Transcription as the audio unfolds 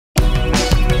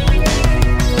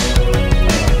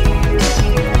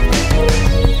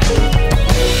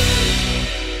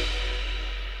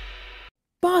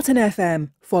Barton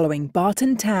FM, following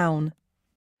Barton Town.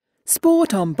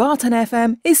 Sport on Barton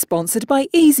FM is sponsored by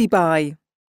Easy Buy.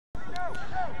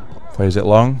 Plays it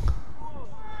long.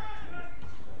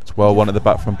 It's well one at the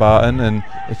back from Barton, and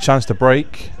a chance to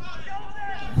break.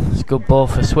 It's a good ball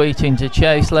for Sweeting to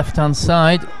chase, left hand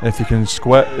side. If you can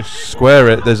square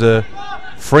it, there's a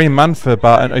free man for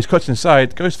Barton. Oh, he's cut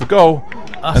inside, goes for goal.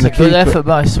 That's a good effort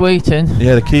by Sweeting.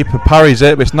 Yeah, the keeper parries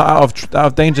it, but it's not out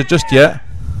of danger just yet.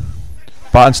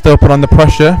 Barton still put on the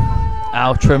pressure.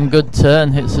 Outram, good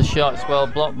turn, hits the shot. It's well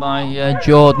blocked by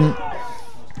Jordan.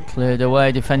 Cleared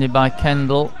away, defended by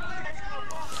Kendall.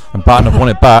 And Barton have won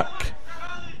it back.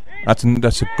 That's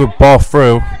a good ball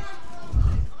through.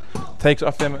 Takes it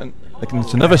off him, and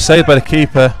it's another save by the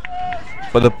keeper.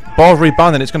 But the ball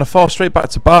rebounding, it's going to fall straight back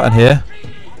to Barton here.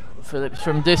 Phillips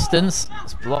from distance,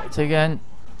 it's blocked again.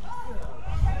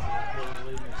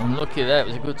 Unlucky there, it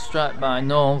was a good strike by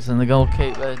Knowles, and the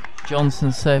goalkeeper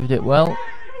Johnson saved it well.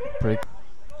 Brigg.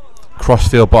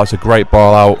 Crossfield, but it's a great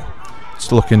ball out.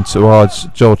 It's looking towards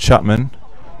Joel Chapman.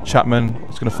 Chapman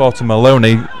is going to fall to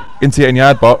Maloney into the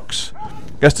 8-yard box.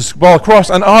 Gets the ball across,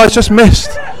 and it's just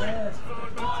missed.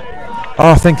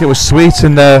 I think it was Sweet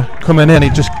in there coming in.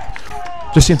 He just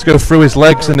seemed to go through his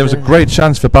legs, and there was a great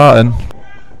chance for Barton.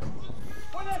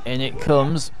 In it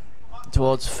comes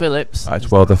towards Phillips.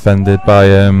 It's well defended by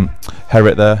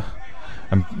Herrick there,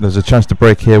 and there's a chance to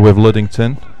break here with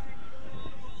Luddington.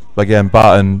 But again,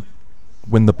 Barton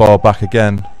win the ball back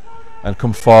again and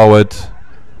come forward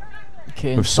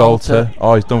with Salter.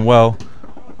 Oh, he's done well.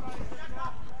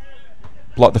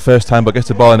 Blocked the first time, but gets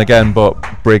the ball in again.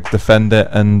 But Brigg defend it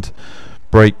and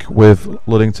break with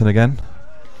Luddington again.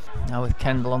 Now with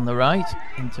Kendall on the right,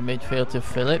 into midfield to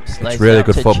Phillips. It's really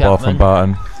good football from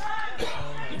Barton.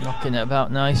 Knocking it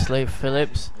about nicely,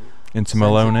 Phillips. Into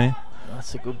Maloney.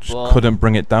 That's a good ball. Just couldn't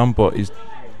bring it down, but it's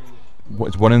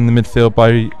one in the midfield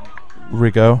by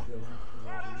Rigo.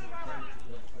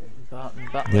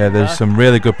 Yeah, there's some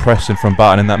really good pressing from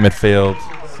Barton in that midfield.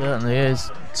 Certainly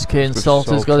is. Keane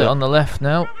Salter's got it on the left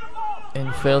now.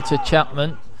 Infield to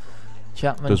Chapman.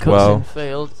 Chapman does cuts well.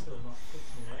 infield.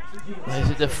 Lays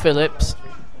it to Phillips.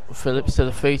 Phillips to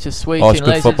the feet of Sweeting. Oh, it's good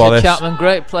lays football, it to this. Chapman.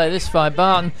 Great play this by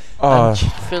Barton.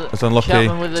 It's unlucky.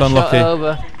 Chapman with It's the unlucky. shot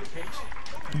over.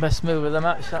 Best move of the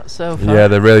match that so far. Yeah,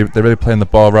 they're really playing the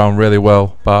ball around really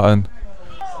well, Barton.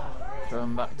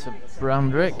 Thrown back to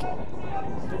Brandrick.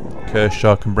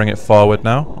 Kershaw can bring it forward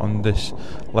now on this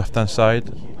left hand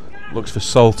side. Looks for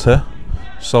Salter.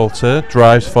 Salter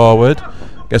drives forward.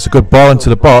 Gets a good ball into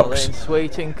the box.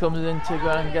 Sweeting comes in to go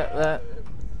and get there.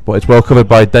 But it's well covered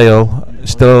by Dale.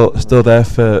 Still there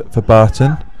for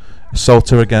Barton.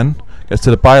 Salter again. Gets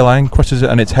to the byline, crosses it,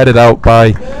 and it's headed out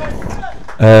by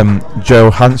Joe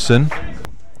Hansen.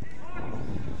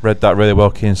 Read that really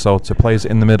well, Keane Salter. Plays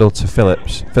it in the middle to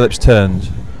Phillips. Phillips turns.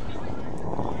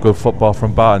 Good football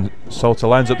from Barton. Salter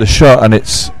lines up the shot, and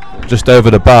it's just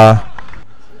over the bar.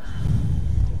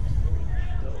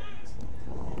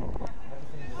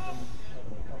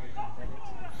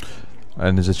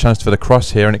 And there's a chance for the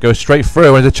cross here, and it goes straight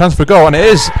through, and there's a chance for a goal, and it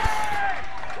is.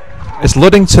 It's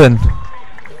Luddington.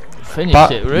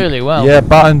 Finished it really well. Yeah,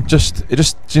 Barton just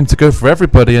seemed to go for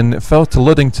everybody, and it fell to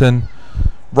Luddington.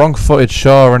 Wrong-footed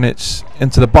Shaw, and it's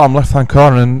into the bottom left-hand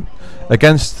corner, and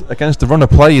against the run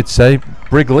of play, you'd say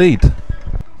Brigg lead.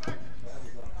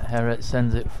 Herrick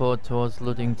sends it forward towards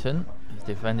Luddington. He's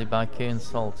defended by Keane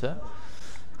Salter.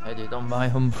 Headed on by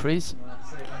Humphreys.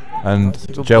 And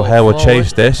Joe Hare will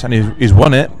chase this, and he's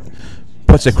won it.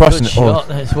 Puts it across, and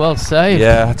it's well saved.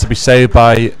 Yeah, had to be saved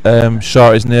by Shaw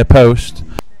at his near post.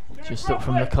 Just up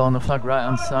from the corner flag, right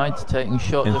hand side, taking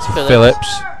shot to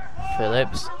Phillips.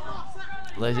 Phillips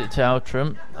lays it to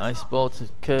Outram. Nice ball to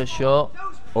Kershaw.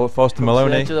 All forced to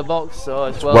Maloney. To the box, so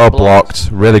it's well blocked.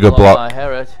 Really good block by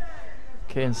Herrick.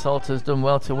 Keane Salter's done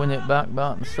well to win it back.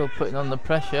 Barton still putting on the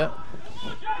pressure.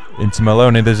 Into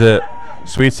Maloney. There's a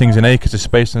Sweetings and acres of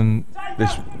space on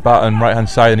this Barton right hand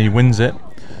side, and he wins it.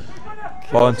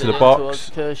 Ball into the box.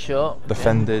 Kershaw.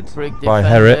 Defended by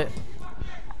Herrick.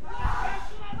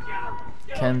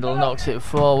 Kendall knocks it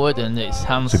forward, and it's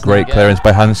Hansen. It's a great clearance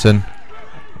by Hansen.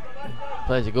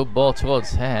 Plays a good ball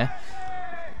towards Hare,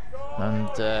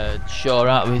 and Shaw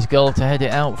out of his goal to head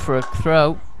it out for a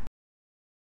throw.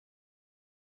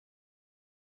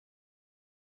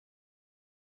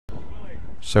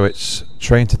 So it's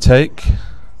Train to take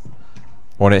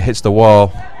when it hits the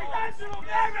wall.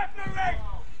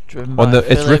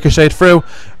 It's ricocheted through,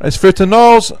 and it's through to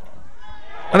Knowles,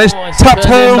 and it's tapped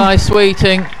home by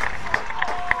Sweeting.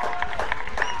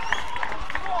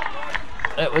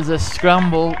 It was a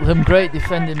scramble, some great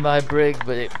defending by Brigg,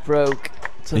 but it broke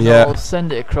to Knowles,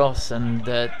 send it across, and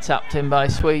tapped in by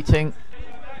Sweeting.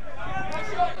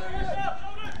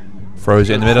 Throws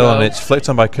it in the middle, and it's flicked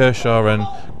on by Kershaw and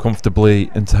comfortably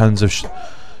into hands of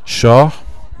Shaw.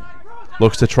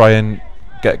 Looks to try and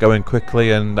get going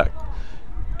quickly, and that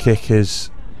kick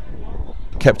is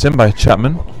kept in by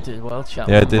Chapman. Did well,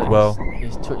 Chapman. Yeah, did well.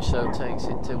 His touch so takes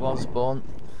it to Osborne.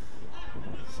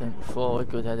 Sent forward,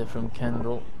 good header from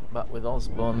Kendall. Back with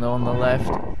Osborne though on the left.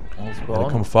 Osborne.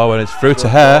 Come forward, it's through to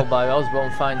Hare. By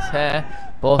Osborne finds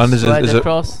Hare. Both and there's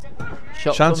across.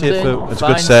 Shot chance comes here in. for it's a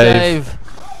good save.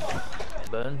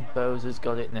 Bowser's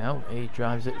got it now. He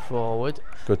drives it forward.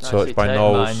 Good touch by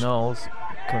Knowles.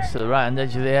 Comes to the right hand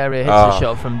edge of the area, hits a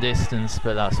shot from distance,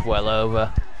 but that's well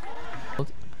over.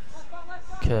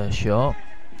 Kershaw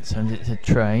sends it to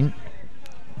Train.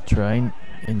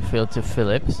 Infield to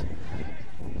Phillips.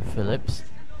 Phillips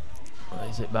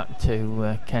lays it back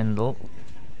to Kendall.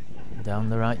 Down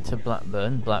the right to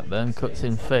Blackburn. Blackburn cuts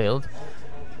in field.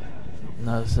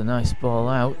 That's a nice ball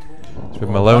out. It's with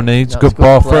Maloney. It's a good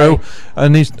ball through,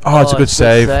 and he's it's a good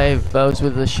save. Bowes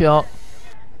with the shot.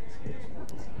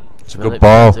 It's a good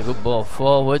ball. It's a good ball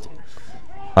forward.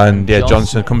 And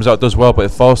Johnson comes out, does well, but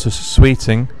it falls to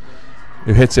Sweeting,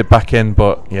 who hits it back in.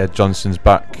 But Johnson's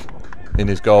back in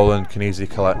his goal and can easily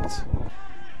collect.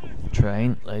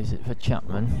 Train lays it for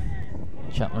Chapman.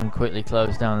 Chapman quickly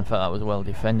closed down. In fact, that was well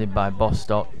defended by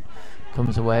Bostock.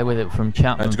 Comes away with it from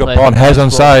Chapman. It's a good ball, and Hare's on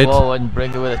side. And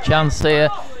Brigg with a chance here.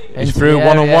 He's through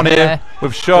one-on-one here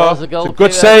with Shaw. It's a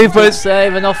good save, but it's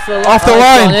and off the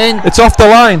line. It's off the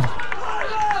line.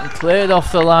 Cleared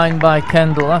off the line by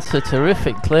Kendall. That's a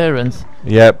terrific clearance.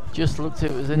 Yep. Just looked,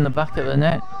 it was in the back of the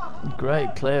net.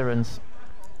 Great clearance.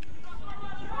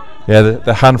 Yeah,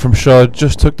 the hand from Shaw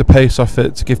just took the pace off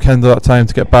it to give Kendall that time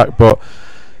to get back. But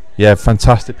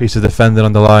fantastic piece of defending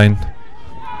on the line.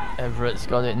 Everett's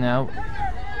got it now.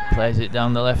 Plays it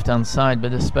down the left hand side,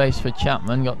 bit of space for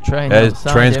Chapman. Got Train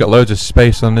outside Train's got loads of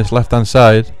space on this left hand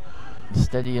side.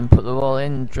 Steady and put the ball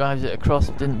in, drives it across,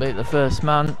 didn't beat the first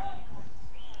man.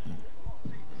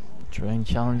 Train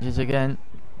challenges again.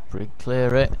 Brigg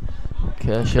clear it.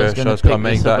 Kershaw's going to pick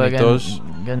this up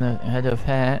again. Going to head of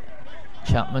Hare.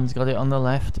 Chapman's got it on the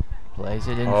left. Plays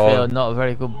it in field. Not a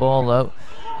very good ball though.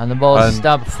 And the ball's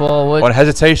stabbed forward. On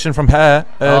hesitation from Hare,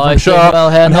 from Shaw,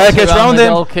 and Hare gets round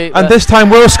him, and this time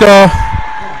will score.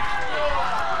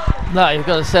 That, you've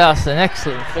got to say, that's an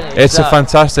excellent finish. It's a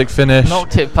fantastic finish.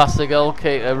 Knocked it past the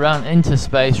goalkeeper, ran into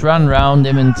space, ran round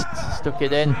him and stuck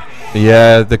it in.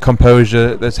 Yeah, the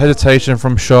composure. There's hesitation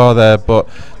from Shaw there, but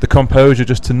the composure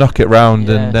just to knock it round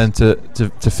and then to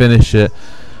finish it.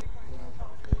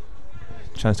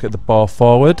 Chance to get the ball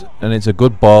forward, and it's a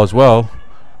good ball as well.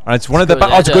 And it's one of the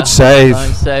it's a good save.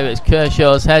 Fine save. It's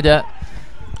Kershaw's header.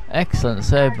 Excellent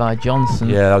save by Johnson.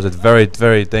 Yeah, that was a very,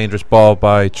 very dangerous ball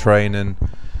by Train, and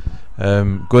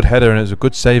good header, and it was a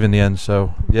good save in the end.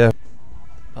 So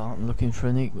Barton looking for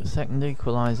a second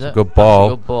equaliser. Good ball.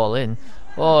 Good ball in.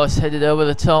 Oh, it's headed over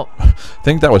the top. I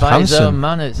think that was Hansen.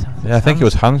 I think it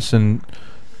was Hansen.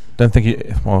 Don't think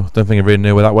he really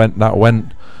knew where that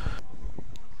went.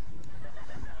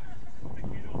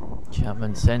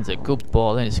 Chapman sends a good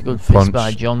ball in. It's a good fist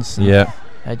by Johnson. Yeah.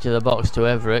 Edge of the box to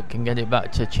Everett. Can get it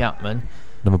back to Chapman.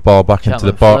 Another ball back into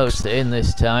the box. Floats it in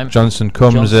this time. Johnson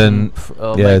comes in. Makes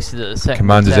it at the second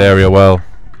commands his attempt. area well.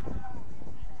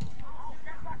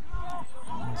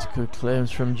 It's a good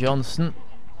clearance from Johnson.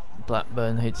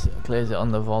 Blackburn clears it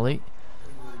on the volley.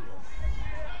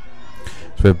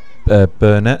 It's with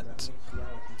Burnett.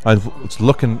 It's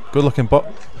good looking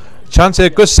ball. Chance here.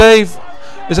 Good save.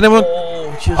 Is anyone?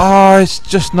 It's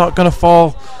just not going to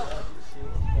fall.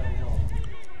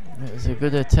 It was a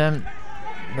good attempt,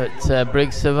 but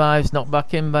Brigg survives. Knocked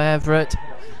back in by Everett.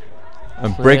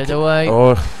 And Brigg away.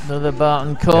 Another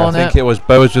Barton corner. I think it was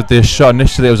Bowes with the shot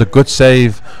initially. It was a good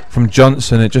save from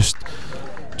Johnson. It just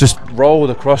rolled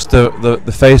across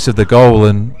the face of the goal,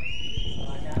 and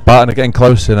Barton are getting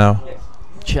closer now.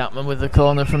 Chapman with the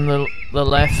corner from the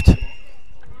left.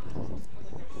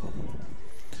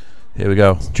 Here we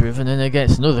go. It's driven in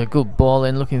against another good ball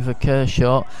in, looking for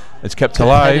Kershaw. It's kept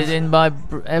alive. Headed in by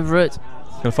Everett.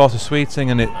 It's going to fall to Sweeting,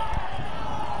 and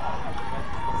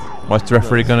what's the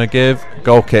referee going to give?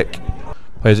 Goal kick.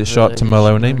 Plays it short to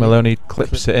Maloney. Maloney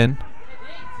clips it in.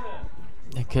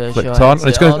 Flicked on. And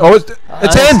it's going. It's in.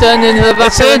 It's turned into the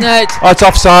back of the net. It's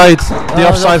offside. The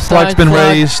offside flag's been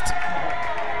raised.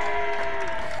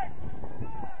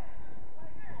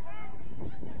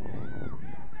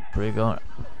 Brigg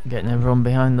getting everyone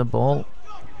behind the ball.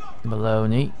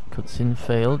 Maloney cuts in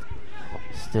field.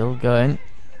 Still going.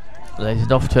 Lays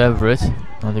it off to Everett.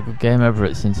 Had a good game,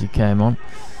 Everett, since he came on.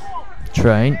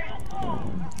 Train.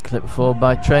 Clip forward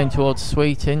by Train towards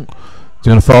Sweeting. He's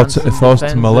going to fall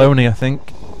to Maloney, I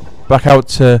think. Back out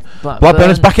to Blackburn.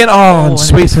 It's back in. Oh, and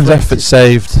Sweeting's effort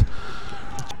saved.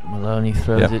 Maloney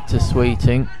throws it to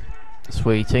Sweeting.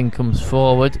 Sweeting comes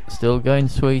forward. Still going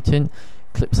Sweeting.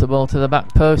 Clips the ball to the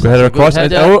back post. Header across.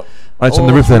 Right on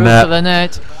the roof of the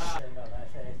net.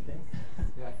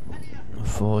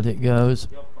 Forward it goes.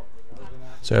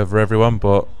 It's over everyone,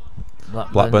 but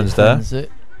Blackburn's there.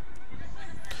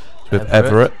 With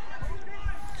Everett.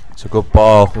 It's a good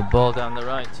ball. Good ball down the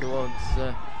right towards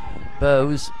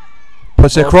Bowes.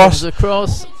 Puts it across.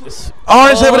 Oh,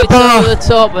 it's over the bar. Over the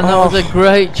top, and that was a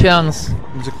great chance.